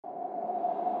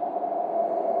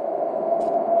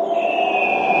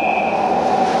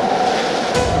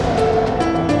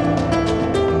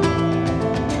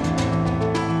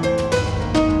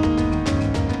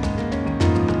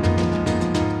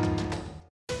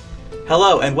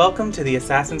Hello and welcome to the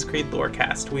Assassin's Creed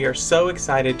Lorecast. We are so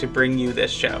excited to bring you this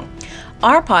show.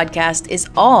 Our podcast is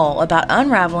all about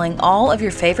unraveling all of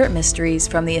your favorite mysteries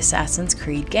from the Assassin's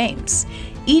Creed games.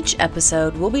 Each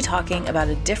episode, we'll be talking about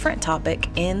a different topic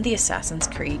in the Assassin's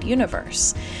Creed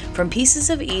universe. From Pieces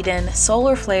of Eden,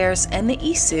 solar flares, and the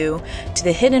Isu, to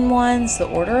the Hidden Ones, the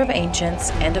Order of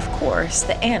Ancients, and of course,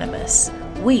 the Animus,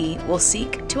 we will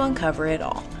seek to uncover it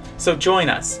all. So join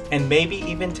us and maybe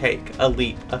even take a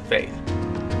leap of faith.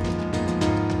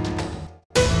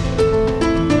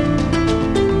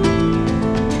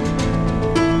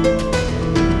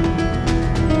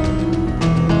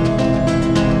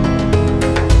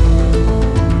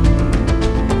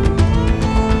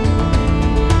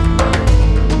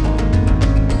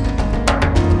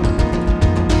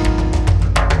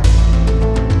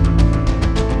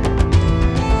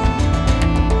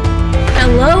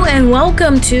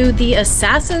 Welcome to the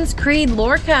Assassin's Creed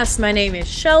Lorecast. My name is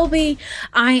Shelby.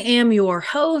 I am your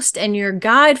host and your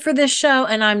guide for this show,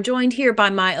 and I'm joined here by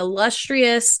my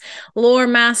illustrious lore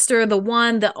master, the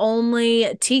one, the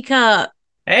only, Teacup.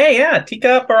 Hey, yeah,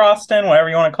 Teacup or Austin, whatever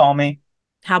you want to call me.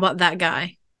 How about that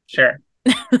guy? Sure.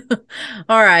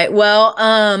 All right. Well,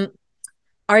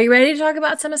 are you ready to talk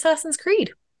about some Assassin's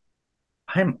Creed?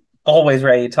 I'm always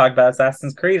ready to talk about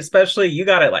Assassin's Creed, especially you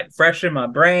got it like fresh in my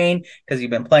brain because you've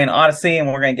been playing Odyssey and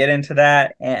we're going to get into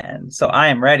that. And so I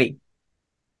am ready.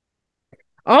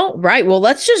 All right. Well,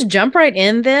 let's just jump right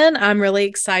in then. I'm really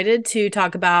excited to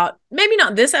talk about, maybe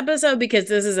not this episode because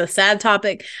this is a sad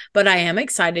topic, but I am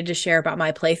excited to share about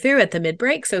my playthrough at the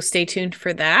mid-break. So stay tuned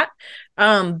for that.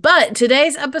 But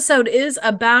today's episode is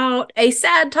about a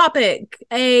sad topic,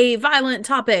 a violent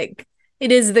topic.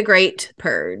 It is the Great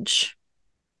Purge.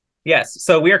 Yes,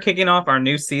 so we are kicking off our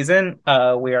new season.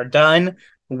 We are done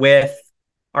with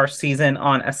our season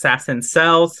on Assassin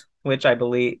Cells, which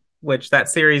that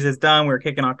series is done. We're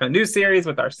kicking off a new series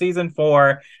with our season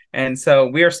 4. And so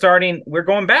we're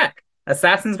going back.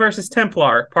 Assassins versus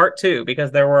Templar part 2,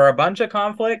 because there were a bunch of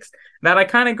conflicts that I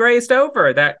kind of grazed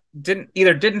over that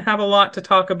didn't have a lot to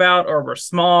talk about or were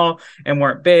small and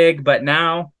weren't big. But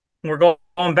now we're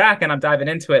going back and I'm diving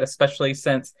into it, especially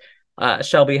since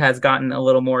Shelby has gotten a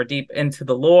little more deep into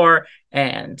the lore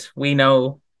and we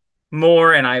know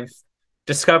more and I've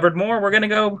discovered more. We're going to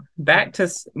go back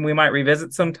we might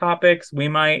revisit some topics. We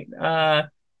might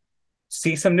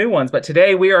see some new ones. But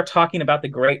today we are talking about the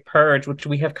Great Purge, which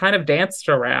we have kind of danced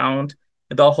around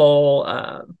the whole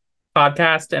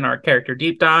podcast and our character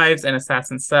deep dives and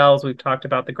Assassin Cells. We've talked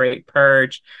about the Great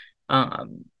Purge.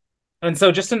 And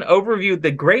so just an overview, the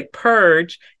Great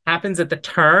Purge happens at the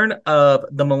turn of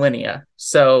the millennia,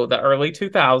 so the early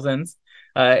 2000s.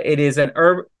 It is an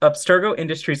Abstergo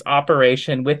Industries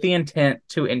operation with the intent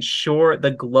to ensure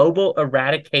the global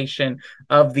eradication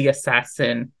of the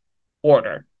Assassin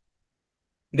Order.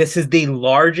 This is the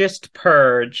largest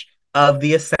purge of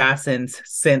the Assassins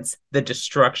since the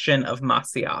destruction of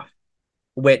Masyaf,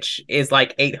 which is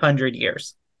like 800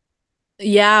 years.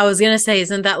 Yeah, I was going to say,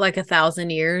 isn't that like 1,000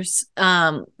 years?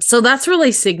 So that's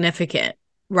really significant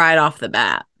right off the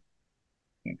bat.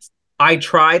 I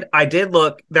did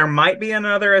look. There might be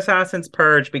another Assassin's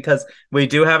Purge because we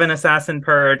do have an Assassin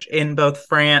Purge in both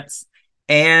France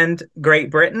and Great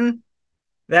Britain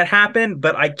that happened,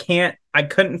 but I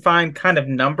couldn't find kind of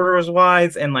numbers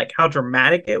wise and like how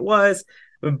dramatic it was.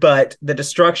 But the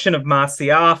destruction of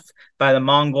Masyaf by the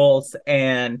Mongols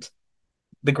and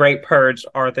the Great Purge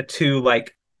are the two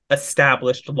like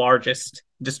established largest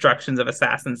destructions of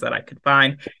assassins that I could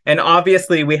find. And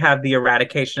obviously we have the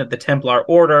eradication of the Templar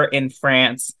Order in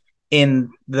France in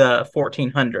the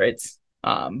 1400s.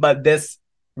 But this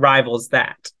rivals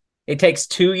that. It takes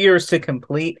 2 years to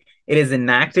complete. It is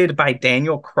enacted by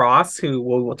Daniel Cross, who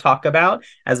we will talk about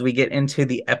as we get into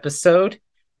the episode.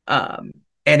 And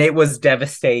it was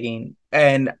devastating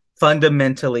and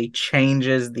fundamentally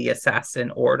changes the Assassin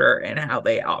Order and how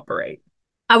they operate.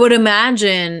 I would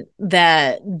imagine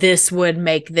that this would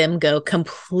make them go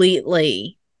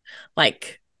completely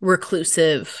like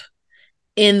reclusive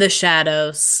in the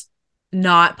shadows,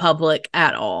 not public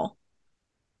at all.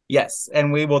 Yes,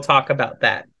 and we will talk about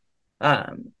that.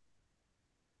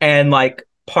 And like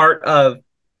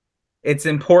it's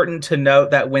important to note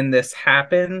that when this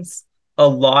happens, a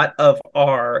lot of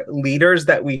our leaders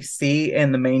that we see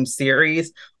in the main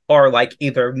series are like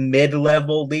either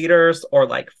mid-level leaders or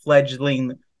like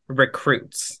fledgling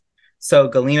recruits. So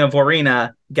Galena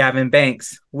Vorina, Gavin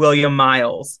Banks, William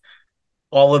Miles,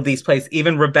 all of these places.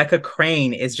 Even Rebecca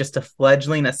Crane is just a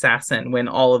fledgling assassin when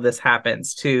all of this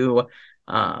happens to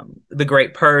The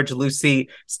Great Purge. Lucy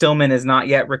Stillman is not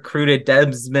yet recruited.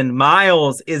 Desmond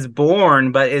Miles is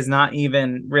born, but is not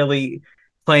even really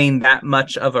playing that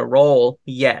much of a role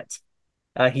yet.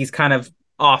 He's kind of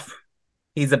off.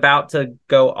 He's about to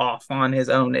go off on his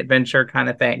own adventure kind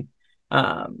of thing.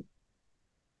 Um,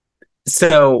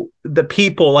 so the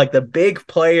people, like the big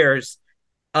players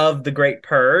of the Great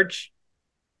Purge,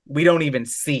 we don't even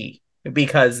see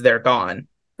because they're gone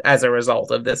as a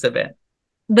result of this event.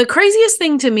 The craziest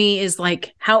thing to me is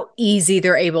like how easy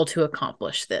they're able to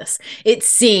accomplish this. It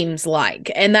seems like,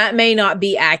 and that may not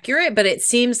be accurate, but it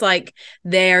seems like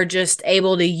they're just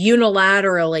able to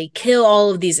unilaterally kill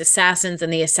all of these assassins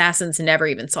and the assassins never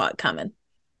even saw it coming.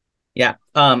 Yeah.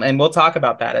 And we'll talk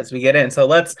about that as we get in. So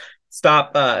let's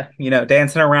stop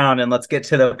dancing around and let's get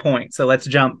to the point. So let's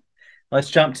jump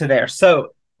to there.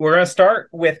 So we're going to start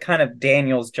with kind of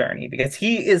Daniel's journey because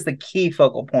he is the key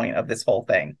focal point of this whole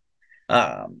thing.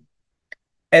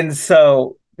 And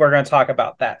so we're going to talk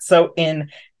about that. So in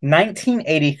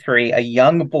 1983, a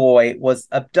young boy was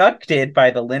abducted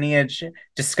by the Lineage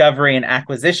Discovery and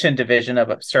Acquisition Division of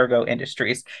Abstergo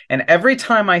Industries. And every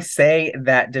time I say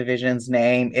that division's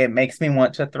name, it makes me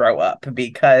want to throw up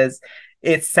because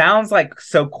it sounds like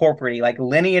so corporate-y, like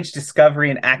Lineage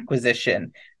Discovery and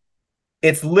Acquisition.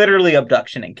 It's literally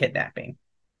abduction and kidnapping.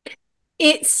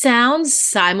 It sounds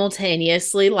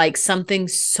simultaneously like something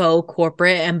so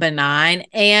corporate and benign,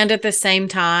 and at the same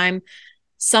time,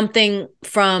 something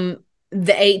from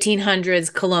the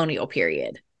 1800s colonial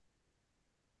period.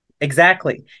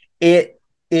 Exactly. It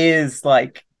is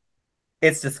like,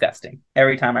 it's disgusting.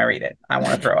 Every time I read it, I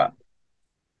want to throw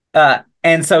up.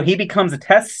 And so he becomes a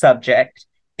test subject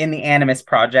in the Animus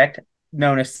Project,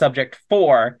 known as Subject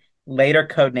 4, later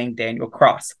codenamed Daniel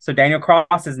Cross. So Daniel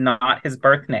Cross is not his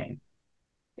birth name.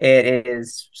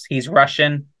 He's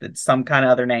Russian. It's some kind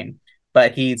of other name,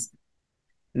 but his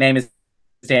name is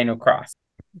Daniel Cross.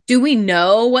 Do we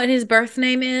know what his birth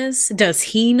name is? Does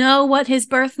he know what his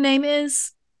birth name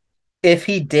is? If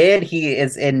he did, he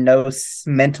is in no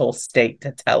mental state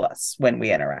to tell us when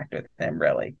we interact with him,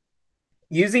 really.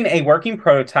 Using a working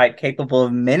prototype capable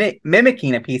of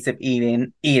mimicking a piece of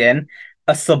Eden,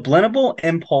 a subliminal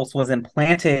impulse was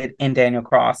implanted in Daniel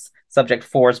Cross, Subject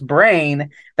 4's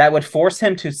brain, that would force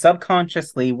him to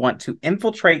subconsciously want to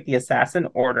infiltrate the Assassin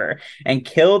Order and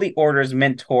kill the Order's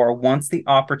mentor once the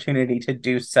opportunity to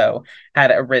do so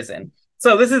had arisen.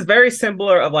 So this is very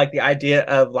similar of like the idea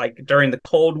of like during the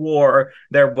Cold War,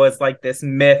 there was like this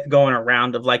myth going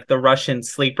around of like the Russian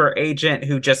sleeper agent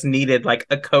who just needed like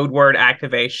a code word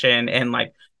activation and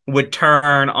like would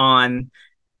turn on.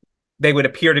 They would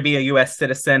appear to be a U.S.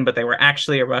 citizen, but they were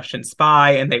actually a Russian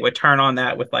spy, and they would turn on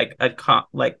that with like a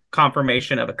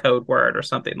confirmation of a code word or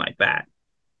something like that.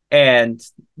 And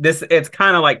it's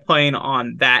kind of like playing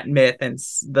on that myth and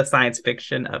the science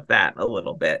fiction of that a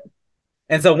little bit.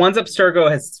 And so once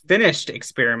Abstergo has finished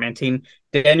experimenting,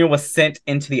 Daniel was sent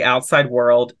into the outside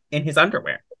world in his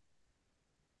underwear.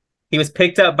 He was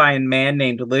picked up by a man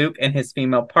named Luke and his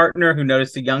female partner who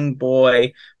noticed a young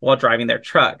boy while driving their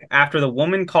truck. After the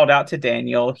woman called out to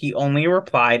Daniel, he only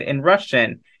replied in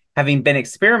Russian. Having been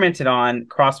experimented on,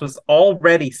 Cross was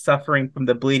already suffering from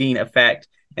the bleeding effect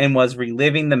and was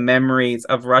reliving the memories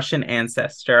of Russian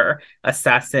ancestor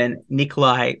assassin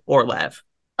Nikolai Orlev.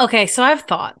 Okay, so I have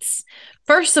thoughts.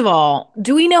 First of all,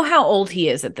 do we know how old he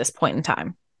is at this point in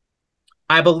time?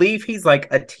 I believe he's like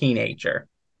a teenager.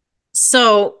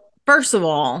 So, first of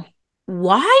all,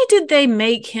 why did they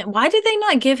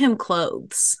not give him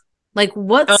clothes? Like,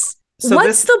 what's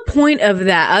the point of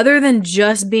that other than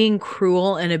just being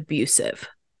cruel and abusive?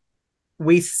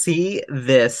 We see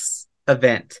this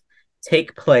event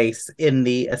take place in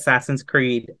the Assassin's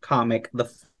Creed comic, The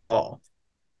Fall.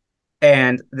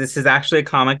 And this is actually a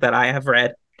comic that I have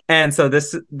read. And so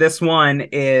this one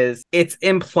it's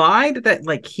implied that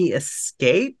like he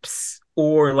escapes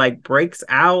or like breaks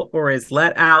out or is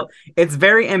let out. It's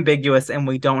very ambiguous and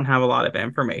we don't have a lot of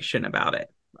information about it.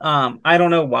 I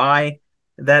don't know why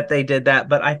that they did that,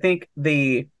 but I think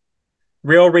the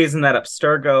real reason that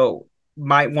Abstergo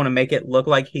might want to make it look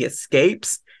like he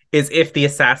escapes is if the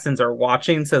assassins are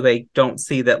watching so they don't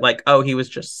see that like, oh, he was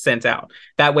just sent out.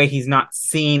 That way he's not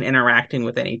seen interacting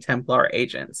with any Templar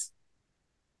agents.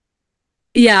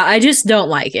 Yeah, I just don't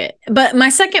like it. But my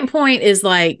second point is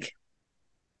like,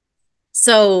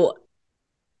 so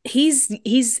he's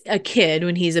a kid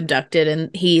when he's abducted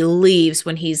and he leaves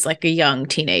when he's like a young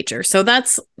teenager. So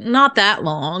that's not that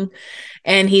long.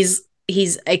 And he's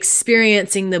he's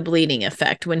experiencing the bleeding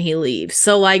effect when he leaves.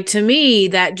 So like to me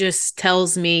that just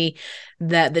tells me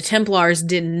that the Templars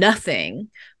did nothing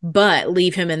but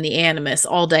leave him in the Animus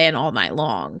all day and all night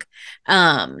long.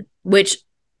 Which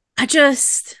I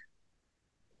just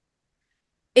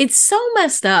it's so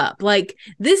messed up. Like,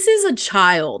 this is a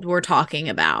child we're talking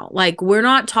about. Like, we're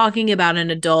not talking about an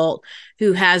adult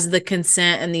who has the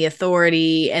consent and the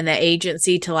authority and the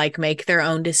agency to like make their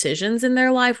own decisions in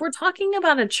their life. We're talking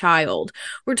about a child.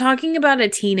 We're talking about a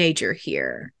teenager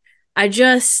here. I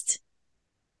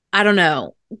don't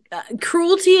know.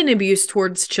 Cruelty and abuse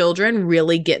towards children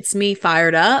really gets me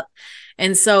fired up.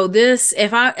 And so this,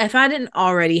 if I didn't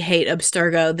already hate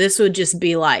Abstergo, this would just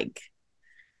be like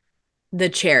the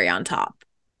cherry on top.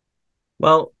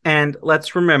 Well, and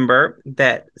let's remember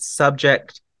that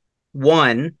subject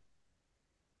one,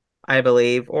 I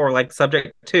believe, or like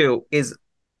subject two, is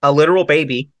a literal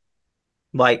baby.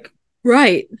 Like,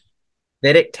 Right.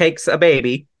 Vidic takes a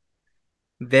baby.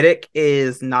 Vidic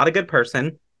is not a good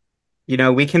person. You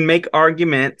know, we can make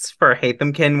arguments for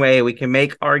Hatham Kenway. We can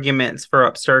make arguments for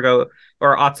Abstergo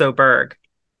or Otto Berg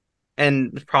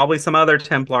and probably some other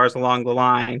Templars along the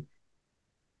line.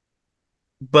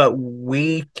 But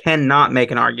we cannot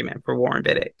make an argument for Warren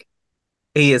Vidic.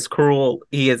 He is cruel.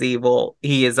 He is evil.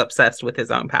 He is obsessed with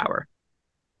his own power.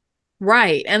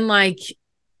 Right. And like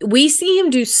we see him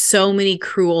do so many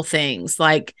cruel things,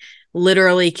 like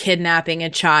literally kidnapping a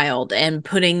child and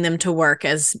putting them to work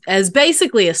as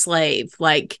basically a slave,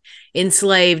 like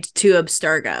enslaved to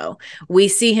Abstergo. We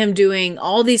see him doing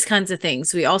all these kinds of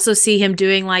things. We also see him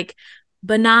doing like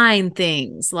benign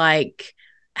things, like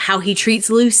how he treats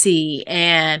Lucy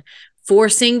and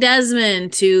forcing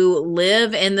Desmond to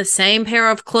live in the same pair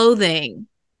of clothing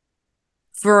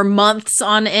for months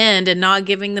on end and not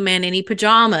giving the man any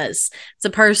pajamas. It's a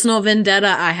personal vendetta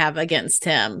I have against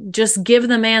him. Just give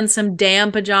the man some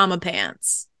damn pajama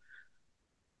pants.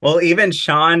 Well, even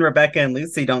Sean, Rebecca, and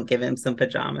Lucy don't give him some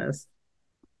pajamas.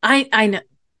 I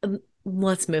know.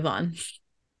 Let's move on.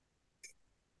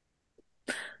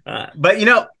 But you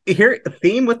know, here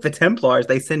theme with the Templars,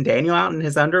 they send Daniel out in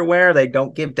his underwear. They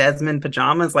don't give Desmond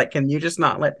pajamas. Like, can you just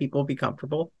not let people be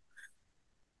comfortable?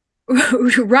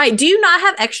 Right. Do you not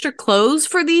have extra clothes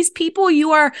for these people?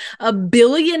 You are a $1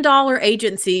 billion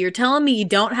agency. You're telling me you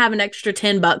don't have an extra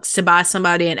 $10 to buy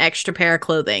somebody an extra pair of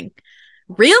clothing.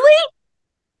 Really?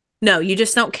 No, you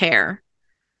just don't care.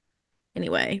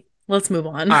 Anyway, let's move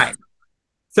on. All right.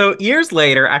 So years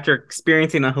later, after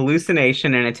experiencing a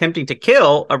hallucination and attempting to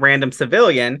kill a random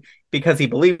civilian because he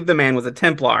believed the man was a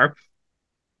Templar,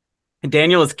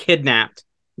 Daniel is kidnapped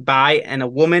by a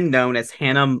woman known as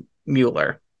Hannah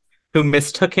Mueller, who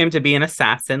mistook him to be an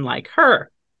assassin like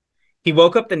her. He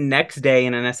woke up the next day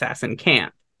in an assassin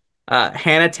camp.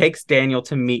 Hannah takes Daniel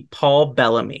to meet Paul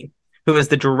Bellamy, who is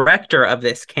the director of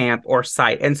this camp or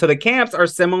site. And so the camps are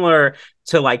similar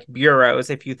to like bureaus,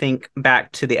 if you think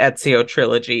back to the Ezio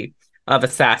trilogy of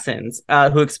assassins,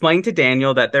 who explained to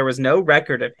Daniel that there was no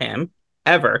record of him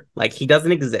ever. Like, he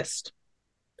doesn't exist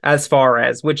as far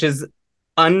as, which is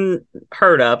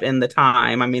unheard of in the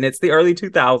time. I mean, it's the early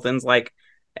 2000s. Like,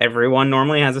 everyone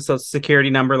normally has a social security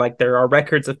number. Like, there are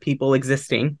records of people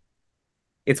existing.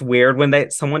 It's weird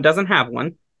when someone doesn't have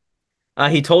one.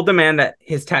 He told the man that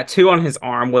his tattoo on his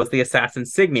arm was the assassin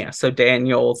insignia. So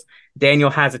Daniel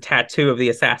has a tattoo of the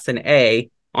assassin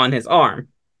A on his arm.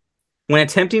 When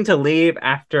attempting to leave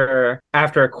after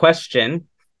a question,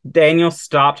 Daniel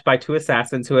stopped by two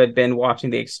assassins who had been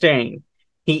watching the exchange.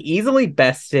 He easily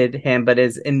bested him, but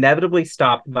is inevitably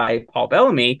stopped by Paul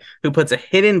Bellamy, who puts a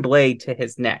hidden blade to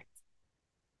his neck.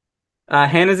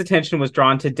 Hannah's attention was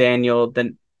drawn to Daniel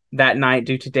that night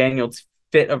due to Daniel's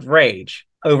fit of rage.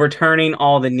 Overturning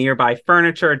all the nearby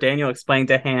furniture, Daniel explained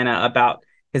to Hannah about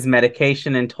his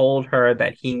medication and told her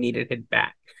that he needed it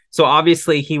back. So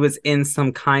obviously he was in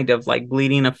some kind of like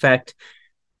bleeding effect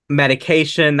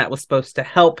medication that was supposed to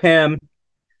help him.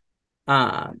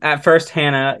 At first,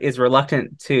 Hannah is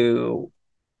reluctant to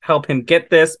help him get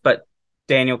this, but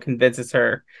Daniel convinces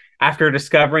her. After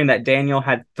discovering that Daniel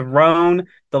had thrown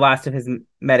the last of his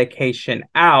medication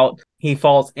out, he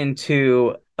falls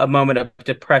into a moment of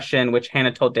depression, which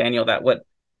Hannah told Daniel that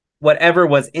whatever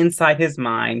was inside his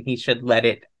mind, he should let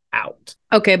it out.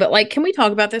 Okay, but like, can we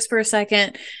talk about this for a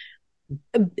second?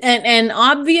 And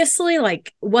obviously,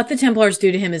 like, what the Templars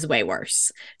do to him is way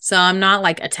worse. So I'm not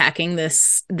like attacking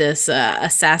this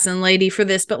assassin lady for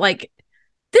this, but like,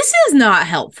 this is not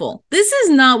helpful. This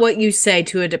is not what you say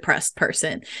to a depressed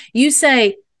person. You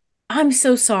say, I'm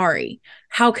so sorry.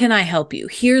 How can I help you?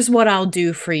 Here's what I'll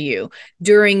do for you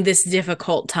during this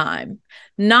difficult time.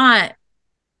 Not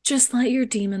just let your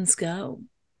demons go.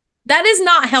 That is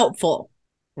not helpful.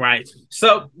 Right.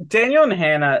 So Daniel and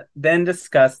Hannah then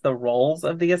discuss the roles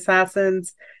of the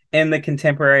assassins in the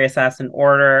contemporary assassin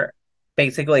order.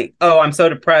 Basically, oh, I'm so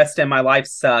depressed and my life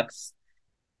sucks.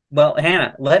 Well,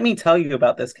 Hannah, let me tell you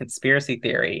about this conspiracy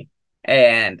theory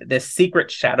and this secret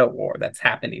shadow war that's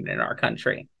happening in our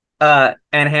country. And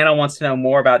Hannah wants to know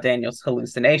more about Daniel's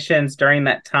hallucinations. During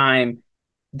that time,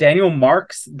 Daniel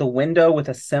marks the window with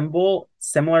a symbol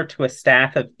similar to a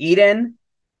staff of Eden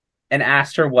and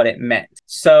asked her what it meant.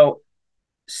 So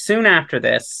soon after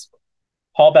this,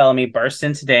 Paul Bellamy burst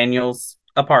into Daniel's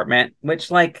apartment, which,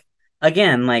 like,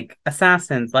 again, like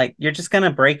assassins, like you're just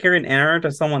gonna break your and enter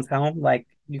to someone's home. Like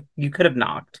you could have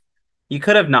knocked. You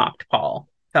could have knocked, Paul.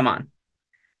 Come on.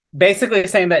 Basically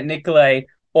saying that Nikolai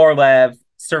Orlev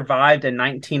survived a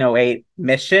 1908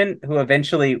 mission who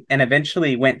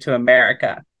eventually went to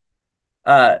America.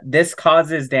 This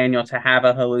causes Daniel to have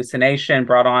a hallucination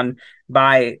brought on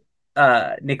by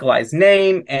Nikolai's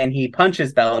name, and he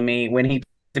punches Bellamy when he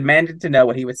demanded to know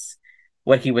what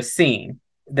he was seeing.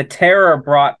 The terror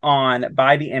brought on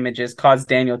by the images caused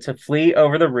Daniel to flee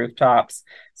over the rooftops.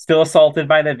 Still assaulted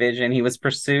by the vision, he was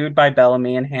pursued by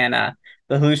Bellamy and Hannah.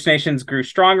 The hallucinations grew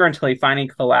stronger until he finally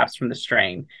collapsed from the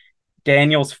strain.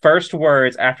 Daniel's first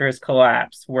words after his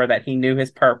collapse were that he knew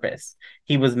his purpose.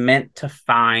 He was meant to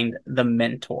find the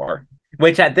mentor,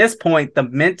 which at this point, the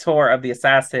mentor of the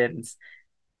assassins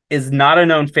is not a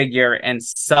known figure, and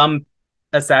some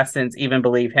assassins even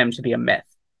believe him to be a myth,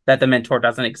 that the mentor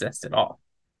doesn't exist at all.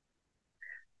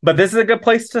 But this is a good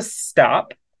place to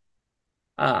stop.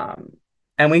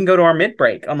 And we can go to our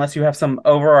mid-break, unless you have some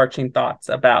overarching thoughts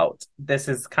about this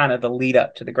is kind of the lead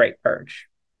up to the Great Purge.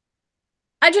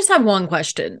 I just have one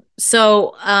question.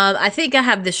 So I think I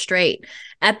have this straight.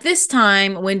 At this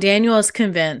time, when Daniel is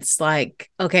convinced, like,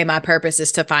 okay, my purpose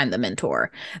is to find the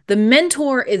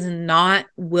mentor is not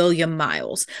William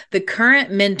Miles. The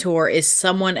current mentor is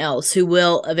someone else who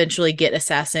will eventually get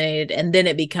assassinated, and then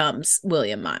it becomes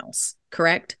William Miles,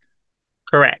 correct?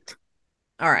 Correct.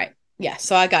 All right. Yeah,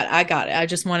 so I got it. I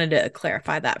just wanted to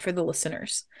clarify that for the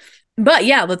listeners. But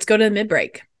yeah, let's go to the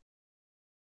mid-break.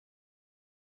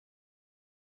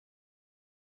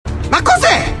 Ma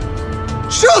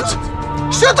cos'è? Shoot!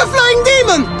 Shoot the flying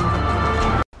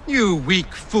demon! You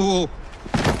weak fool!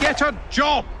 Get a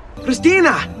job!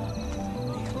 Christina!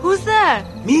 Who's there?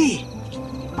 Me!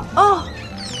 Oh,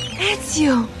 it's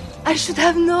you. I should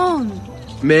have known.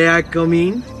 May I come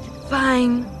in?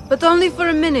 Fine, but only for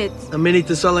a minute. A minute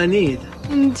is all I need.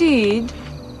 Indeed.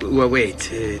 Well, wait,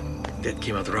 that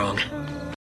came out wrong.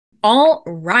 All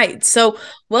right. So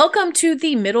welcome to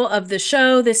the middle of the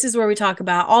show. This is where we talk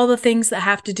about all the things that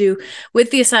have to do with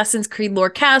the Assassin's Creed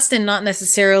lore cast and not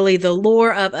necessarily the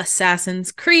lore of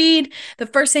Assassin's Creed. The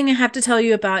first thing I have to tell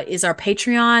you about is our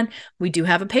Patreon. We do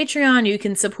have a Patreon. You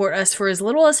can support us for as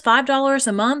little as $5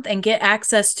 a month and get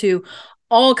access to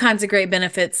all kinds of great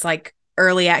benefits like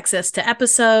early access to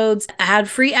episodes,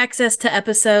 ad-free access to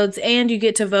episodes, and you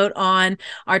get to vote on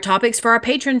our topics for our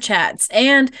patron chats.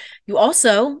 And you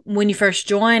also, when you first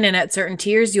join and at certain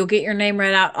tiers, you'll get your name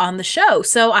read out on the show.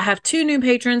 So I have 2 new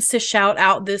patrons to shout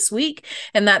out this week,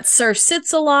 and that's Sir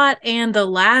Sits-A-Lot and The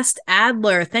Last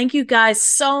Adler. Thank you guys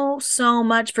so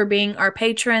much for being our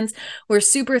patrons. We're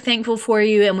super thankful for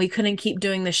you, and we couldn't keep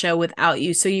doing the show without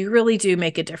you. So you really do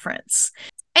make a difference.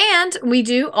 And we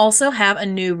do also have a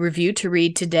new review to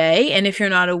read today. And if you're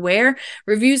not aware,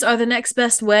 reviews are the next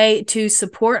best way to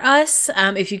support us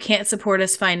if you can't support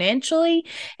us financially.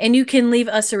 And you can leave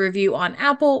us a review on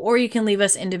Apple, or you can leave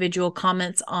us individual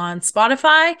comments on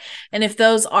Spotify. And if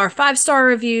those are 5-star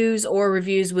reviews or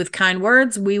reviews with kind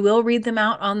words, we will read them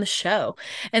out on the show.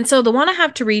 And so the one I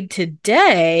have to read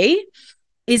today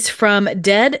is from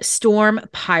Dead Storm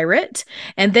Pirate,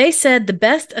 and they said the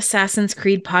best Assassin's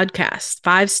Creed podcast,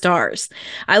 5 stars.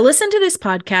 I listen to this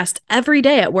podcast every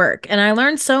day at work, and I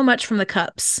learned so much from the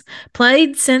cups.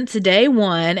 Played since day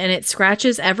 1, and it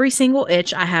scratches every single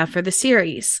itch I have for the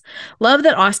series. Love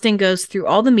that Austin goes through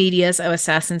all the medias of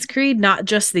Assassin's Creed, not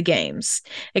just the games.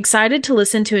 Excited to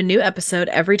listen to a new episode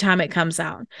every time it comes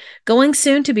out. Going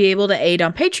soon to be able to aid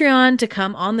on Patreon to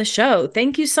come on the show.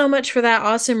 Thank you so much for that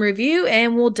awesome review,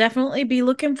 and we'll definitely be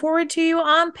looking forward to you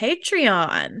on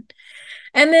Patreon.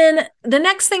 And then the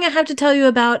next thing I have to tell you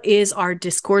about is our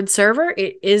Discord server.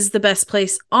 It is the best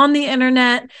place on the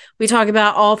internet. We talk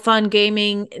about all fun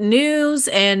gaming news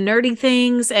and nerdy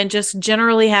things and just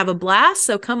generally have a blast.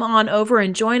 So come on over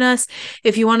and join us.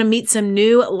 If you want to meet some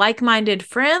new like-minded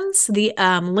friends, the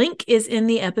link is in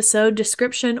the episode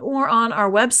description or on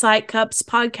our website,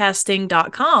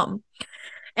 cupspodcasting.com.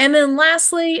 And then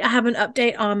lastly, I have an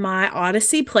update on my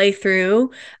Odyssey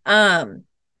playthrough.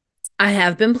 I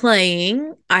have been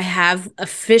playing. I have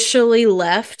officially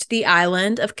left the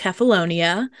island of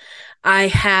Kefalonia. I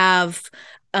have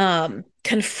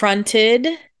confronted,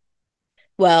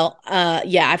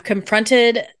 I've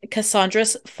confronted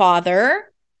Cassandra's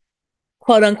father,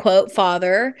 quote unquote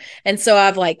father. And so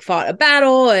I've like fought a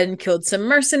battle and killed some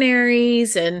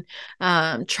mercenaries and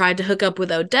tried to hook up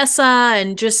with Odessa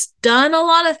and just done a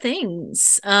lot of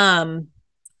things.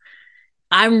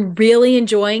 I'm really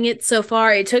enjoying it so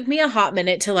far. It took me a hot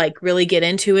minute to like really get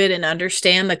into it and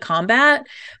understand the combat,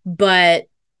 but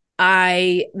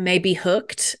I may be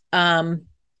hooked. And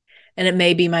it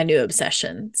may be my new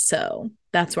obsession. So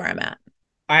that's where I'm at.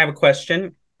 I have a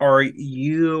question. Are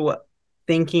you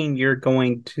thinking you're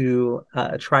going to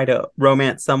try to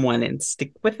romance someone and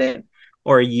stick with it?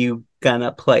 Or are you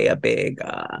gonna play a big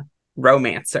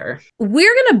romancer?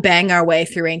 We're gonna bang our way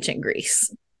through ancient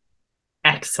Greece.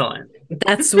 Excellent.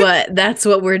 That's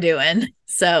what we're doing.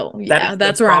 So yeah,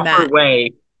 that's where I'm at.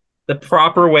 The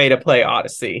proper way to play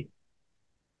Odyssey.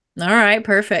 All right,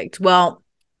 perfect. Well,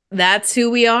 that's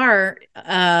who we are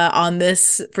on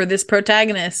this for this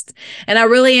protagonist. And I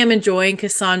really am enjoying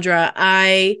Cassandra.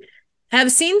 I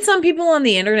have seen some people on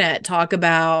the internet talk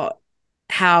about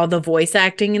how the voice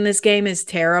acting in this game is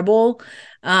terrible.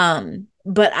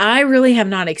 But I really have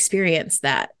not experienced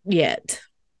that yet.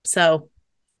 So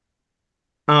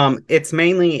it's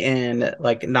mainly in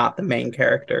like not the main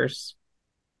characters.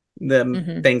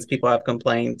 The things people have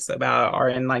complaints about are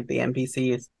in like the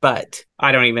NPCs, but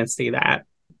I don't even see that.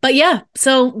 But yeah,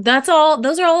 so that's all.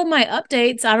 Those are all of my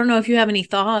updates. I don't know if you have any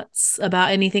thoughts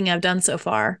about anything I've done so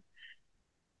far.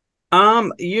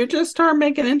 You just start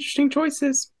making interesting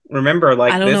choices. Remember,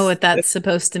 like I don't know what that's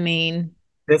supposed to mean.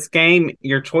 This game,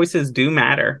 your choices do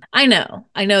matter. I know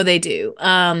they do.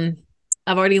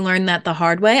 I've already learned that the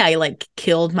hard way. I like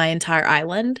killed my entire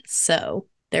island, so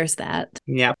there's that.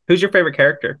 Yeah. Who's your favorite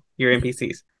character? Your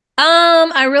NPCs?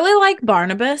 I really like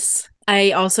Barnabas.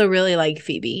 I also really like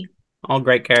Phoebe. All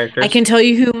great characters. I can tell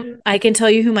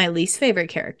you who my least favorite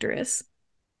character is.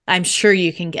 I'm sure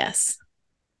you can guess.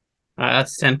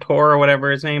 Centaur or whatever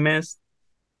his name is.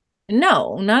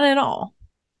 No, not at all.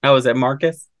 Oh, is it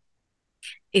Marcus?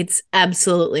 It's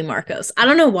absolutely Marcos. I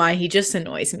don't know why, he just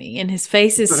annoys me, and his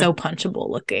face is so punchable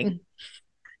looking.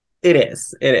 It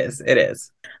is.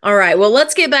 All right, well,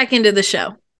 let's get back into the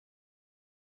show.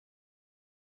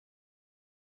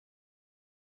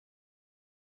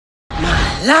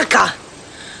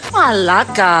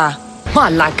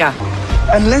 Malaka.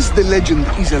 Unless the legend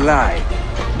is a lie,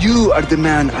 you are the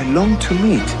man I long to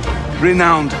meet.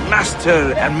 Renowned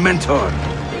master and mentor.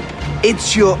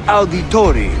 Ezio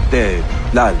Auditore de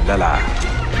la.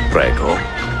 Prego.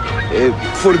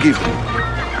 Forgive me.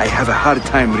 I have a hard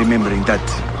time remembering that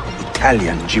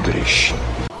Italian gibberish.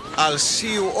 I'll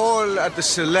see you all at the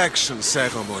selection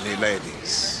ceremony,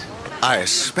 ladies. I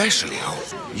especially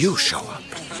hope you show up.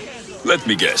 Let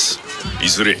me guess.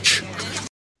 He's rich.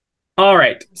 All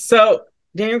right. So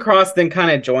Daniel Cross then kind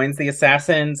of joins the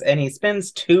Assassins, and he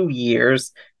spends 2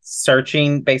 years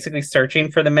basically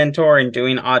searching for the mentor and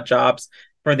doing odd jobs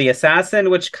for the assassin,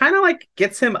 which kind of like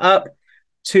gets him up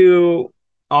to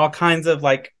all kinds of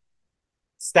like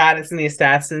status in the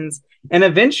Assassins. And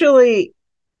eventually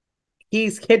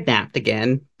he's kidnapped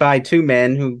again by 2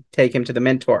 men who take him to the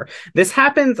mentor. This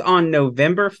happens on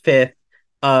November 5th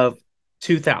of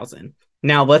 2000.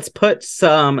 Now let's put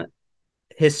some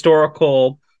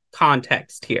historical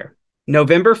context here.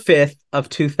 November 5th of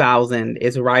 2000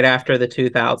 is right after the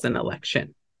 2000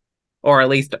 election, or at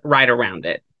least right around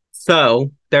it.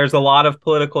 So there's a lot of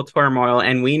political turmoil,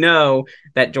 and we know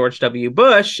that George W.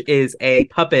 Bush is a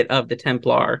puppet of the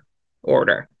Templar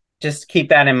order. Just keep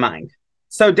that in mind.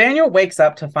 So Daniel wakes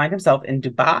up to find himself in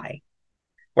Dubai,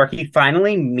 where he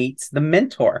finally meets the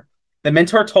mentor. The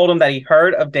mentor told him that he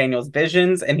heard of Daniel's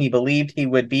visions, and he believed he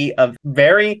would be of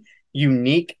very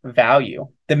unique value.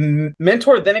 The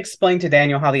mentor then explained to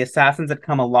Daniel how the assassins had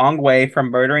come a long way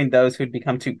from murdering those who'd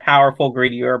become too powerful,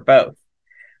 greedy, or both.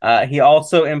 He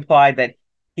also implied that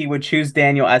he would choose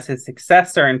Daniel as his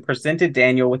successor and presented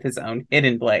Daniel with his own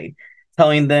hidden blade,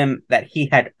 telling them that he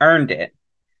had earned it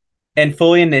and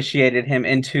fully initiated him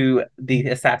into the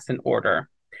assassin order.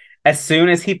 As soon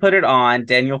as he put it on,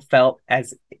 Daniel felt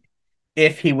as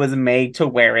if he was made to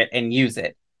wear it and use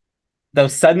it. Though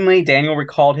suddenly Daniel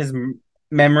recalled his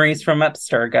memories from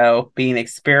Abstergo, being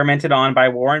experimented on by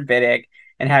Warren Vidic,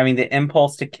 and having the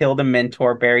impulse to kill the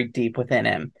mentor buried deep within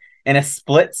him. In a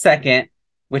split second,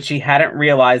 which he hadn't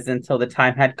realized until the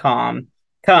time had come,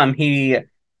 he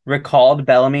recalled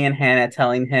Bellamy and Hannah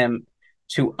telling him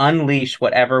to unleash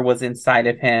whatever was inside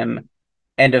of him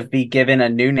and be given a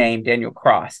new name, Daniel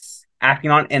Cross.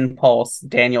 Acting on impulse,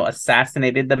 Daniel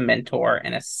assassinated the mentor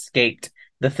and escaped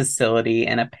the facility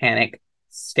in a panic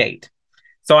state.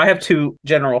 So I have two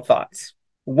general thoughts.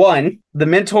 One, the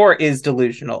mentor is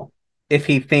delusional if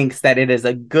he thinks that it is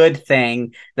a good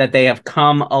thing that they have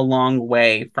come a long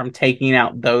way from taking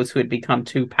out those who had become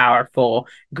too powerful,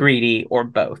 greedy, or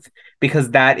both,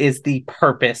 because that is the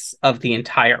purpose of the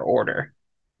entire order.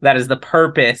 That is the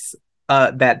purpose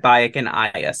that Bayek and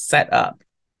Aya set up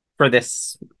for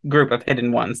this group of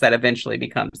hidden ones that eventually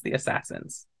becomes the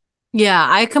assassins. Yeah,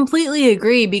 I completely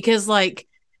agree because, like,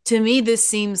 to me, this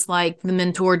seems like the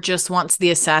mentor just wants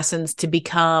the assassins to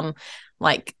become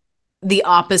like the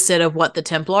opposite of what the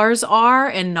Templars are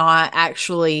and not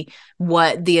actually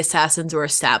what the assassins were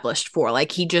established for.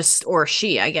 Like he just, or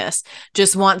she, I guess,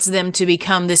 just wants them to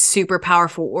become this super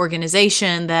powerful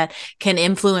organization that can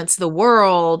influence the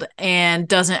world and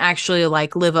doesn't actually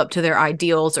like live up to their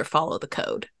ideals or follow the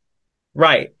code.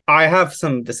 Right. I have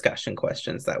some discussion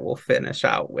questions that we'll finish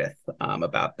out with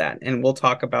about that, and we'll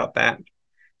talk about that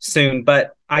soon.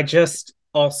 But I just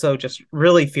also just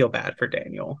really feel bad for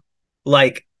Daniel.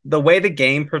 Like the way the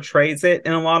game portrays it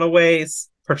in a lot of ways,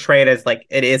 portrayed as like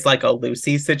it is like a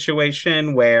Lucy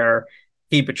situation where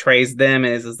he betrays them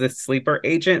as this sleeper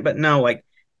agent, but no, like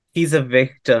he's a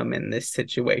victim in this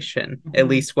situation, at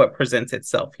least what presents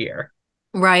itself here.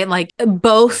 Right. Like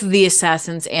both the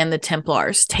assassins and the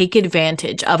Templars take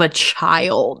advantage of a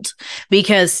child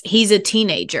because he's a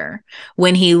teenager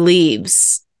when he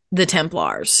leaves the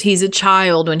Templars. He's a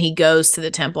child when he goes to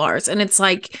the Templars. And it's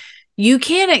like, you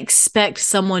can't expect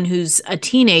someone who's a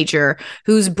teenager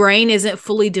whose brain isn't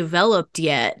fully developed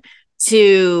yet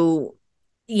to,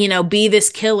 you know, be this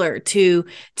killer, to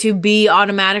be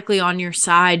automatically on your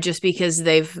side just because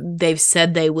they've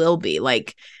said they will be.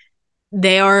 Like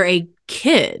they are a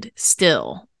kid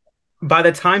still. By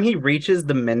the time he reaches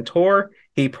the mentor,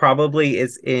 he probably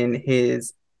is in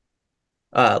his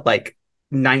like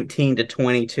 19 to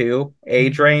 22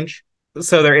 age range.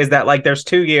 So there is that, like there's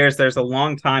 2 years, there's a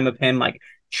long time of him like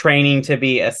training to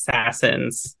be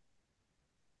assassins,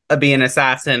 be an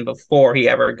assassin before he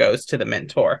ever goes to the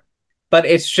mentor. But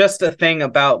it's just a thing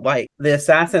about like the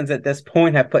assassins at this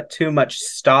point have put too much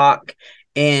stock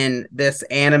in this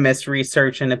animus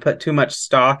research and have put too much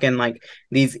stock in like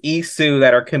these Isu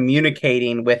that are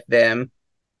communicating with them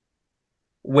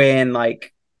when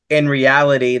like in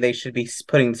reality they should be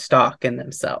putting stock in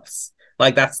themselves.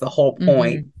 Like that's the whole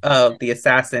point of the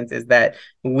assassins, is that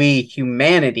we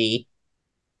humanity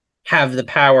have the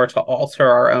power to alter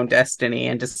our own destiny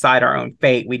and decide our own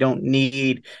fate. We don't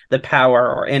need the power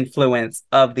or influence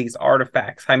of these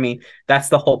artifacts. I mean, that's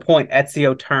the whole point.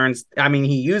 Ezio turns, I mean,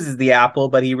 he uses the apple,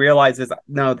 but he realizes,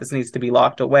 no, this needs to be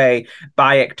locked away.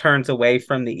 Bayek turns away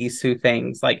from the Isu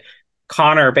things. Like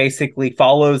Connor basically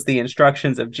follows the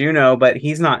instructions of Juno, but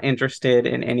he's not interested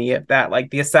in any of that. Like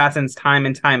the assassins time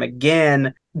and time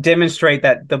again demonstrate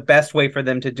that the best way for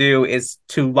them to do is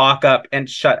to lock up and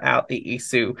shut out the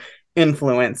Isu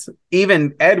influence.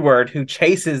 Even Edward, who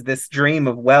chases this dream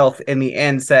of wealth, in the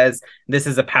end says this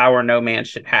is a power no man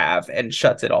should have and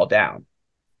shuts it all down.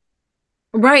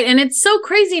 Right. And it's so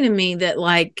crazy to me that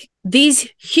like these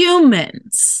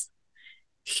humans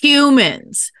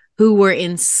who were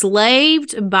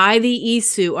enslaved by the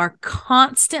Isu are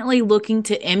constantly looking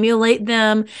to emulate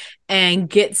them and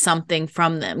get something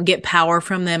from them, get power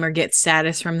from them, or get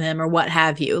status from them, or what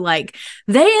have you. Like,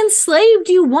 they enslaved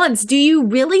you once. Do you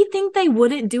really think they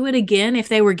wouldn't do it again if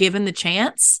they were given the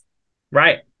chance?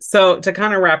 Right. So to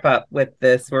kind of wrap up with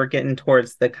this, we're getting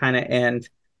towards the kind of end.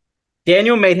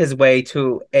 Daniel made his way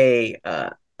to a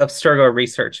Abstergo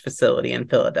research facility in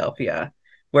Philadelphia,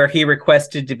 where he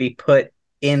requested to be put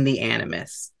in the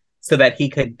Animus so that he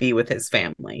could be with his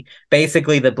family.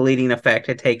 Basically, the bleeding effect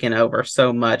had taken over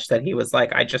so much that he was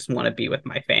like, I just want to be with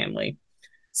my family.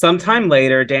 Sometime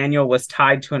later, Daniel was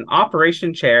tied to an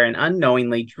operation chair and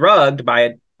unknowingly drugged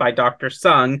by Dr.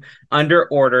 Sung under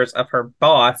orders of her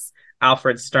boss,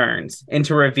 Alfred Stearns,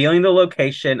 into revealing the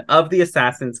location of the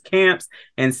assassins' camps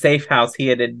and safe house he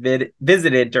had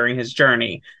visited during his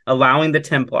journey, allowing the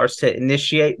Templars to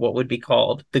initiate what would be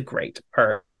called the Great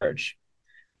Purge.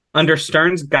 Under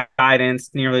Stern's guidance,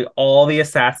 nearly all the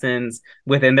assassins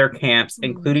within their camps,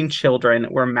 including children,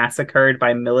 were massacred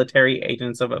by military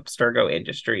agents of Abstergo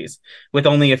Industries, with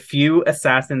only a few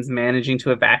assassins managing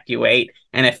to evacuate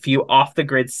and a few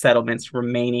off-the-grid settlements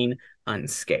remaining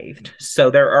unscathed. So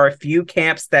there are a few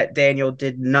camps that Daniel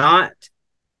did not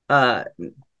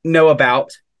know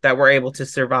about that were able to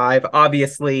survive.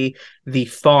 Obviously, the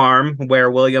farm where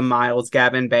William Miles,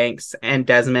 Gavin Banks, and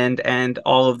Desmond, and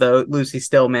all of the Lucy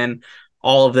Stillman,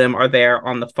 all of them are there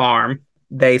on the farm.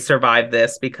 they survived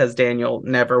this because Daniel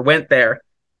never went there,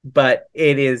 but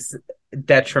it is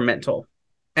detrimental.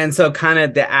 And so kind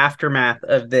of the aftermath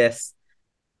of this,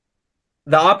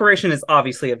 the operation is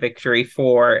obviously a victory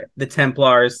for the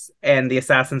Templars, and the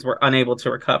assassins were unable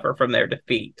to recover from their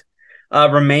defeat.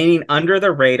 Remaining under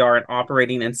the radar and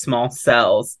operating in small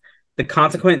cells, the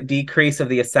consequent decrease of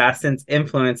the assassins'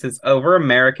 influences over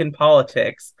American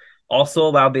politics also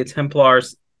allowed the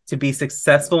Templars to be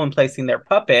successful in placing their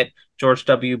puppet, George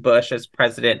W. Bush, as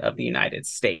president of the United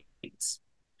States.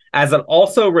 As an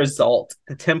also result,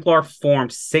 the Templar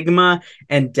formed Sigma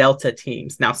and Delta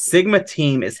teams. Now, Sigma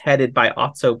team is headed by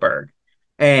Otto Berg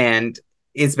and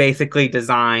is basically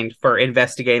designed for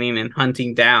investigating and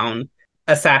hunting down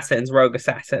assassins, rogue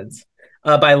assassins.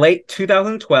 By late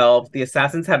 2012, the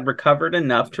assassins had recovered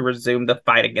enough to resume the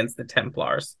fight against the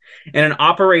Templars. In an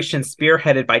operation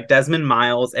spearheaded by Desmond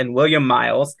Miles and William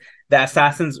Miles, the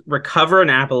assassins recover an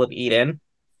apple of Eden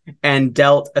and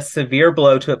dealt a severe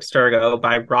blow to Abstergo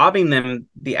by robbing them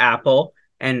the apple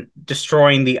and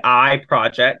destroying the Eye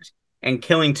Project and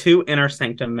killing 2 Inner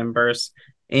Sanctum members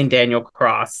in Daniel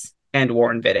Cross and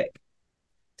Warren Vidic.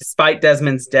 Despite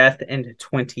Desmond's death in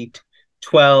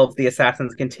 2012, the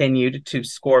assassins continued to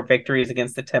score victories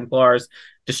against the Templars,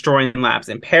 destroying labs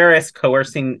in Paris,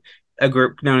 coercing a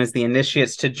group known as the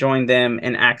Initiates to join them,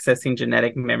 and accessing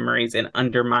genetic memories and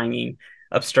undermining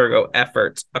Abstergo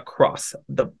efforts across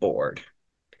the board.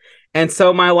 And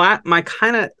so my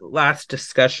kind of last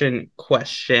discussion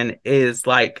question is,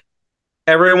 like,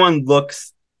 everyone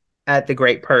looks at the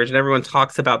Great Purge and everyone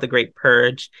talks about the Great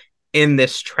Purge in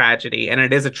this tragedy, and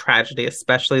it is a tragedy,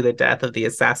 especially the death of the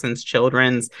assassins'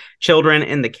 children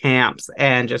in the camps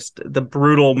and just the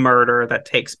brutal murder that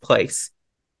takes place.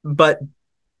 But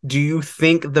do you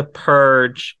think the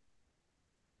Purge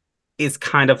is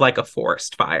kind of like a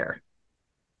forest fire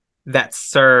that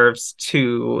serves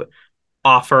to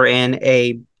offer in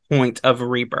a point of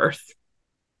rebirth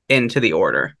into the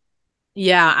order?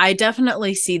 Yeah, I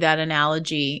definitely see that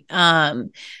analogy,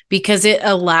 because it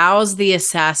allows the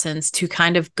assassins to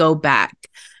kind of go back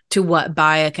to what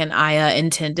Bayek and Aya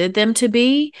intended them to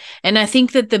be. And I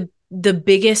think that the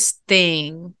biggest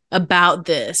thing about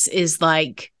this is,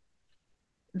 like,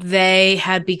 they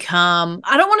had become,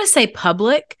 I don't want to say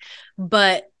public,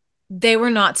 but they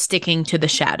were not sticking to the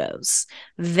shadows.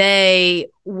 They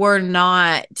were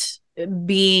not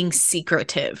being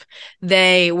secretive.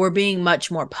 They were being much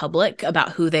more public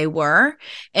about who they were.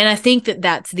 And I think that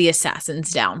that's the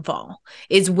assassin's downfall,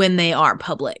 is when they are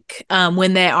public,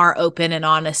 when they are open and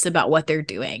honest about what they're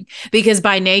doing, because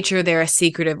by nature, they're a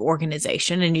secretive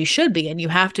organization, and you should be, and you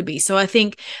have to be. So I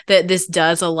think that this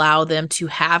does allow them to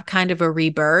have kind of a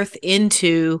rebirth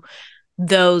into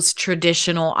those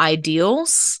traditional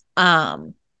ideals.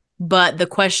 But the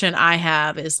question I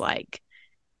have is, like,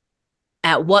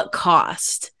 at what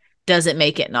cost does it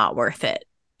make it not worth it?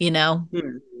 You know?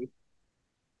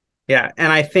 Yeah.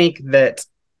 And I think that,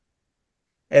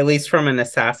 at least from an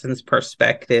assassin's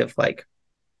perspective, like,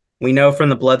 we know from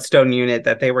the Bloodstone unit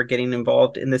that they were getting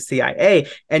involved in the CIA.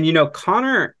 And, you know,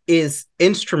 Connor is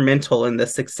instrumental in the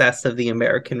success of the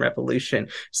American Revolution.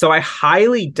 So I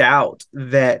highly doubt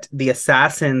that the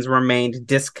assassins remained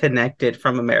disconnected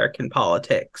from American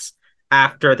politics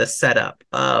after the setup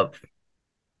of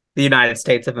the United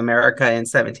States of America in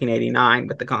 1789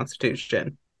 with the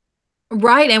Constitution.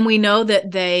 Right. And we know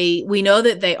that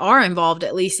they are involved,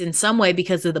 at least in some way,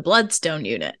 because of the Bloodstone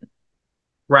unit.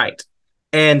 Right.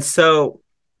 And so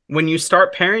when you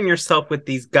start pairing yourself with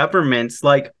these governments,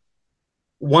 like,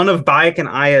 one of Bayek and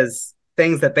Aya's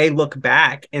things that they look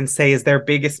back and say is their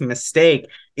biggest mistake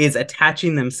is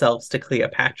attaching themselves to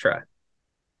Cleopatra.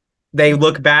 They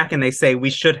look back and they say, we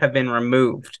should have been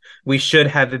removed. We should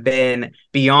have been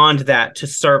beyond that to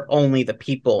serve only the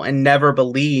people, and never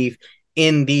believe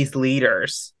in these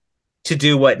leaders to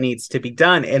do what needs to be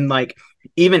done. And, like,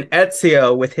 even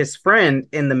Ezio with his friend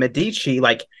in the Medici,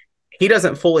 like, he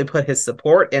doesn't fully put his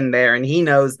support in there, and he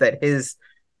knows that his,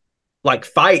 like,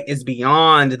 fight is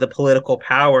beyond the political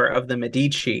power of the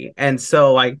Medici. And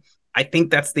so, like, I think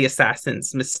that's the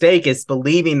assassin's mistake, is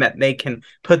believing that they can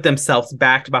put themselves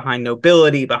back behind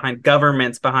nobility, behind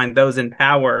governments, behind those in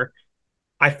power.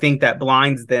 I think that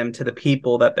blinds them to the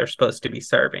people that they're supposed to be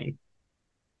serving.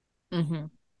 Mm-hmm.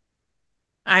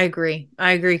 I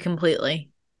agree completely.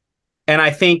 And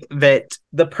I think that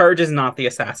the Purge is not the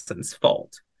assassin's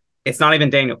fault. It's not even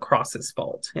Daniel Cross's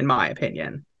fault, in my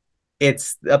opinion.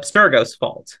 It's Abstergo's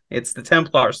fault. It's the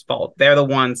Templars' fault. They're the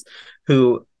ones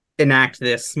who enact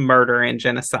this murder and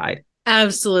genocide.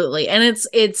 Absolutely. And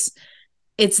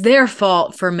it's their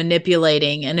fault for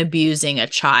manipulating and abusing a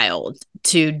child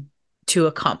to to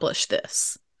accomplish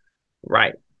this.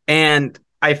 Right. And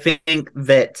I think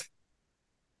that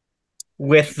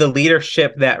with the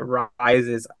leadership that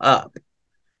rises up,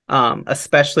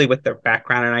 especially with their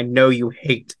background, and I know you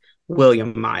hate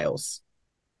William Miles,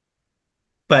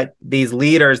 but these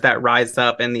leaders that rise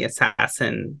up in the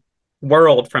assassin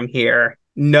world from here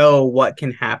know what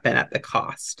can happen at the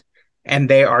cost, and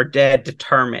they are dead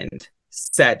determined,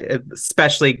 set,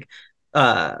 especially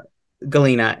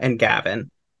Galena and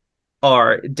Gavin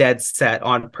are dead set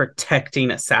on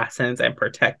protecting assassins and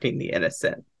protecting the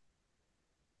innocent.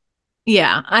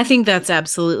 Yeah, I think that's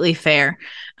absolutely fair.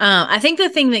 I think the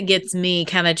thing that gets me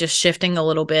kind of just shifting a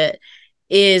little bit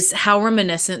is how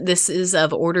reminiscent this is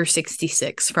of Order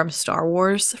 66 from Star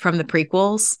Wars, from the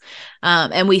prequels.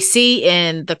 And we see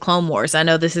in the Clone Wars, I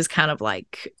know this is kind of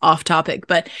like off topic,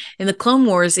 but in the Clone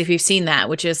Wars, if you've seen that,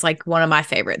 which is like one of my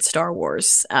favorite Star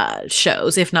Wars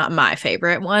shows, if not my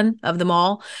favorite one of them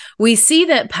all, we see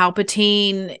that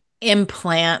Palpatine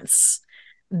implants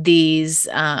these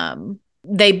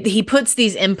he puts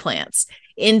these implants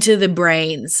into the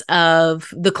brains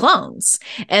of the clones,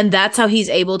 and that's how he's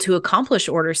able to accomplish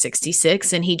Order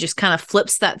 66. And he just kind of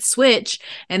flips that switch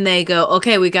and they go,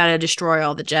 okay, we got to destroy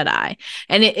all the Jedi.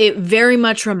 And it very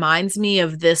much reminds me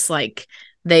of this, like,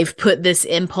 they've put this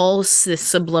impulse, this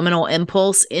subliminal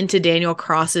impulse into Daniel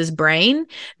Cross's brain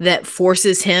that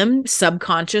forces him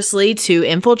subconsciously to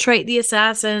infiltrate the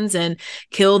assassins and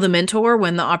kill the mentor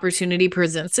when the opportunity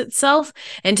presents itself.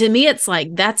 And to me, it's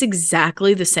like, that's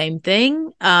exactly the same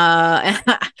thing.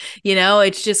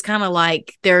 It's just kind of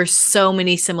like there's so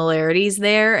many similarities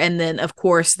there. And then, of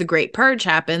course, the Great Purge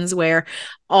happens where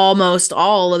almost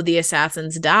all of the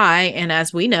assassins die, and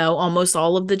as we know, almost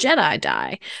all of the Jedi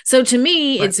die. So to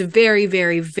me, right, it's very,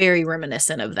 very, very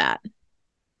reminiscent of that.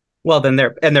 Well, then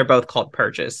they're both called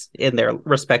purges in their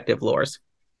respective lores.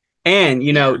 And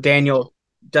Daniel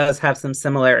does have some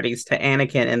similarities to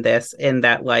Anakin in this, in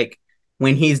that, like,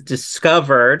 when he's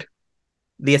discovered,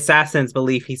 the assassins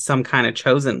believe he's some kind of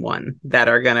chosen one that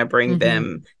are going to bring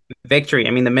them victory.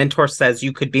 I mean, the mentor says,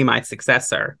 you could be my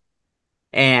successor.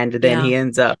 And then he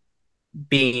ends up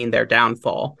being their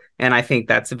downfall. And I think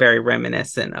that's very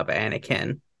reminiscent of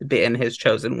Anakin being his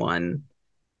chosen one.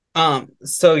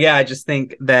 So yeah, I just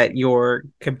think that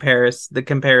the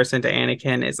comparison to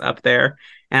Anakin is up there.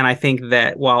 And I think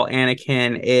that while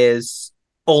Anakin is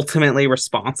ultimately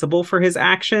responsible for his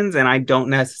actions, and I don't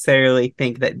necessarily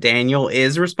think that Daniel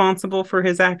is responsible for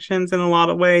his actions in a lot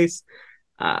of ways,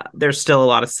 there's still a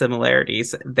lot of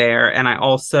similarities there. And I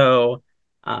also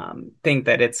think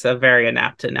that it's a very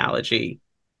adept analogy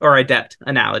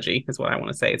is what I want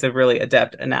to say. It's a really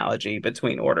adept analogy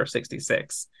between Order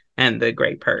 66 and the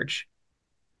Great Purge.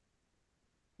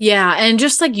 Yeah, and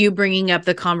just like you bringing up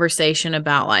the conversation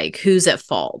about, like, who's at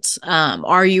fault?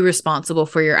 Are you responsible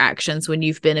for your actions when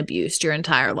you've been abused your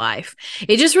entire life?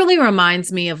 It just really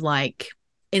reminds me of, like,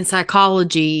 in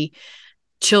psychology,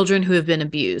 children who have been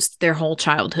abused their whole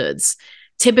childhoods,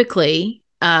 typically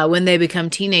when they become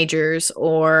teenagers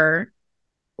or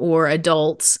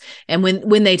adults, and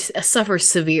when they suffer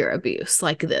severe abuse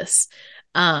like this,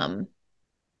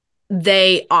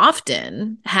 they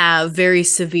often have very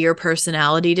severe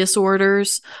personality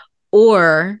disorders,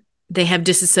 or they have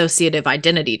dissociative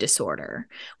identity disorder,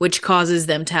 which causes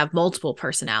them to have multiple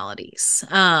personalities.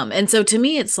 And so to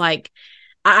me, it's like,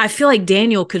 I feel like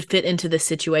Daniel could fit into this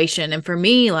situation. And for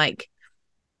me, like,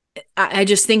 I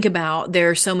just think about, there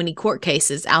are so many court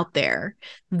cases out there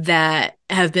that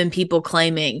have been people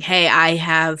claiming, hey, I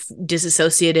have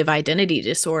dissociative identity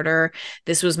disorder.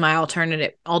 This was my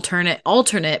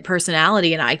alternate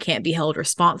personality, and I can't be held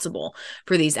responsible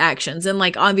for these actions. And,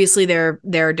 like, obviously there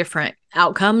are different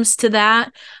outcomes to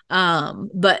that.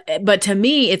 But to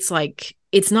me, it's like,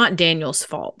 it's not Daniel's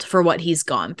fault for what he's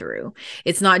gone through.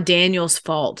 It's not Daniel's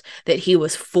fault that he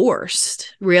was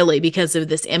forced, really, because of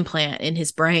this implant in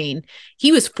his brain.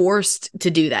 He was forced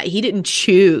to do that. He didn't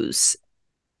choose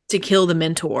to kill the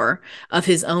mentor of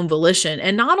his own volition.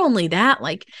 And not only that,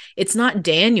 like, it's not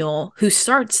Daniel who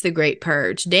starts the Great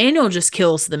Purge. Daniel just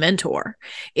kills the mentor.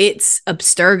 It's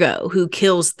Abstergo who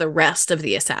kills the rest of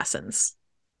the assassins.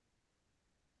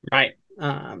 Right.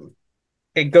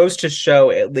 It goes to show,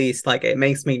 at least, like, it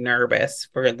makes me nervous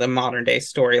for the modern day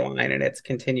storyline and its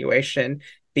continuation,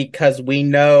 because we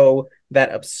know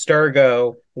that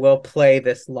Abstergo will play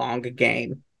this long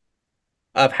game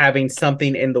of having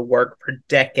something in the work for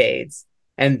decades,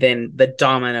 and then the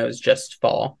dominoes just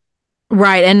fall.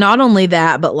 Right. And not only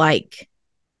that, but, like,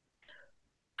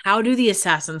 how do the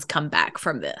assassins come back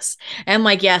from this? And,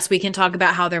 like, yes, we can talk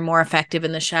about how they're more effective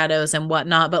in the shadows and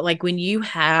whatnot, but, like, when you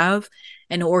have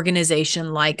an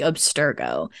organization like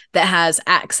Abstergo that has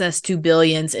access to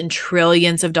billions and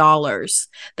trillions of dollars,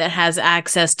 that has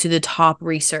access to the top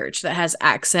research, that has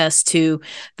access to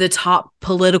the top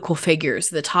political figures,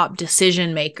 the top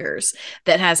decision makers,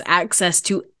 that has access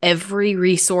to every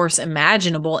resource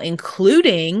imaginable,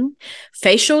 including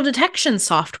facial detection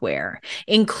software,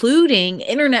 including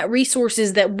internet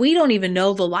resources that we don't even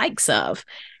know the likes of.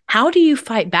 How do you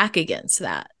fight back against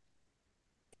that?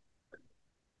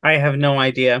 I have no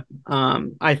idea.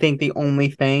 I think the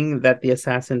only thing that the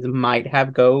assassins might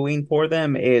have going for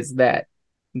them is that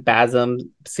Basim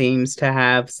seems to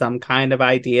have some kind of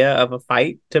idea of a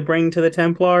fight to bring to the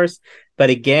Templars.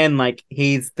 But again, like,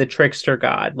 he's the trickster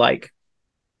god. Like,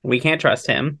 we can't trust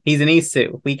him. He's an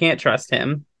Isu. We can't trust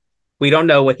him. We don't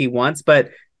know what he wants.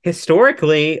 But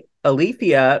historically,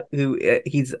 Alethea, who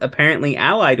he's apparently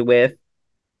allied with,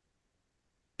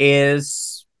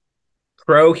 is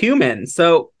pro-human.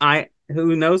 So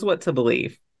who knows what to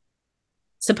believe?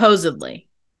 Supposedly.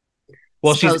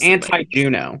 Well, she's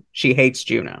anti-Juno. She hates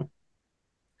Juno.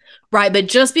 Right, but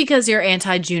just because you're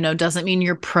anti-Juno doesn't mean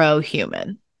you're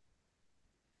pro-human.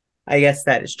 I guess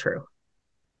that is true.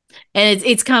 And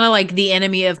it's kind of like the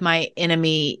enemy of my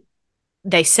enemy,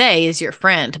 they say, is your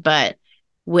friend. But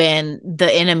when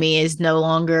the enemy is no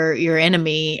longer your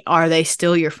enemy, are they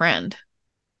still your friend?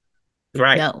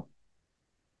 Right. No.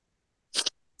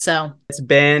 So it's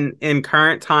been in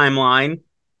current timeline.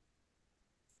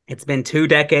 It's been 2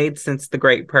 decades since the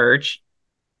Great Purge.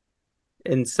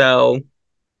 And so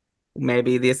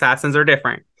maybe the assassins are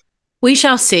different. We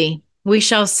shall see. We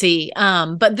shall see.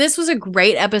 But this was a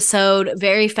great episode.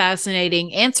 Very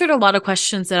fascinating. Answered a lot of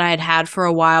questions that I had had for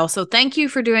a while. So thank you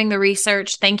for doing the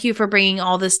research. Thank you for bringing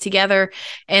all this together.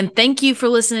 And thank you for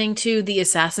listening to the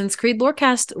Assassin's Creed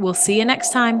Lorecast. We'll see you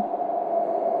next time.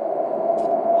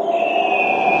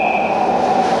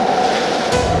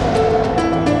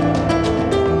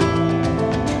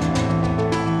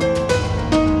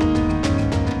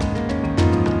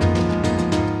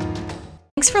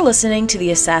 Thanks for listening to the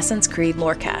Assassin's Creed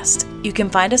Lorecast. You can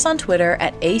find us on Twitter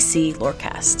at AC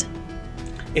Lorecast.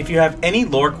 If you have any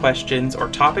lore questions or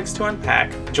topics to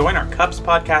unpack, join our Cups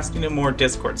Podcasting and More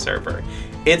Discord server.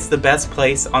 It's the best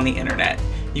place on the internet.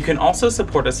 You can also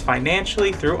support us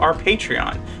financially through our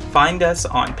Patreon. Find us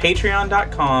on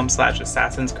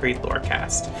patreon.com/Assassin's Creed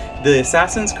Lorecast. The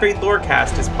Assassin's Creed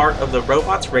Lorecast is part of the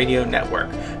Robots Radio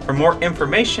Network. For more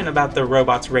information about the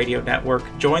Robots Radio Network,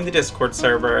 join the Discord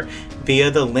server via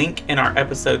the link in our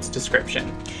episode's description.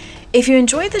 If you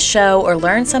enjoyed the show or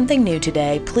learned something new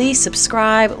today, please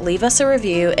subscribe, leave us a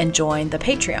review, and join the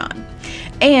Patreon.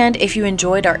 And if you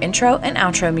enjoyed our intro and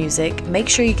outro music, make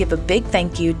sure you give a big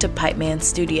thank you to Pipeman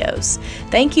Studios.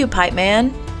 Thank you,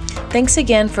 Pipeman. Thanks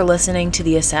again for listening to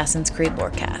the Assassin's Creed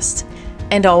Lorecast.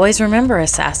 And always remember,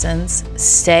 Assassins,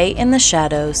 stay in the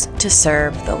shadows to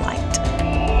serve the light.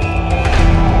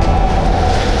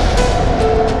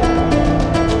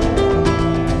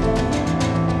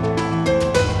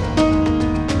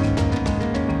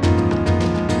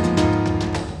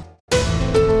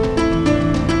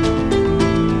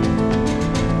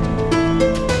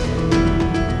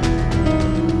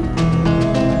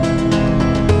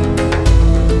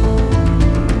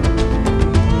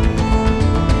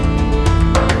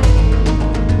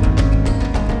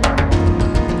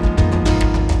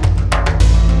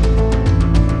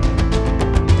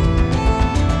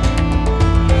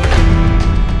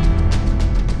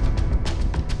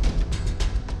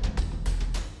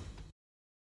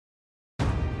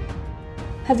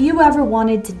 Have you ever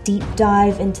wanted to deep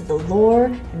dive into the lore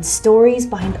and stories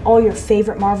behind all your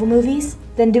favorite Marvel movies?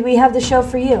 Then do we have the show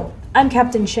for you? I'm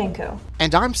Captain Shenko.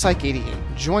 And I'm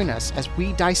Psych88. Join us as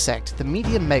we dissect the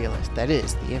media megalith that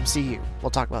is the MCU. We'll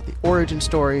talk about the origin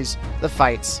stories, the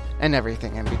fights, and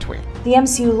everything in between. The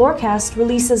MCU Lorecast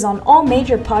releases on all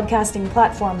major podcasting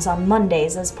platforms on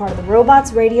Mondays as part of the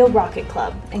Robots Radio Rocket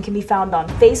Club and can be found on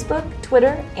Facebook,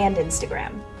 Twitter, and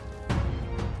Instagram.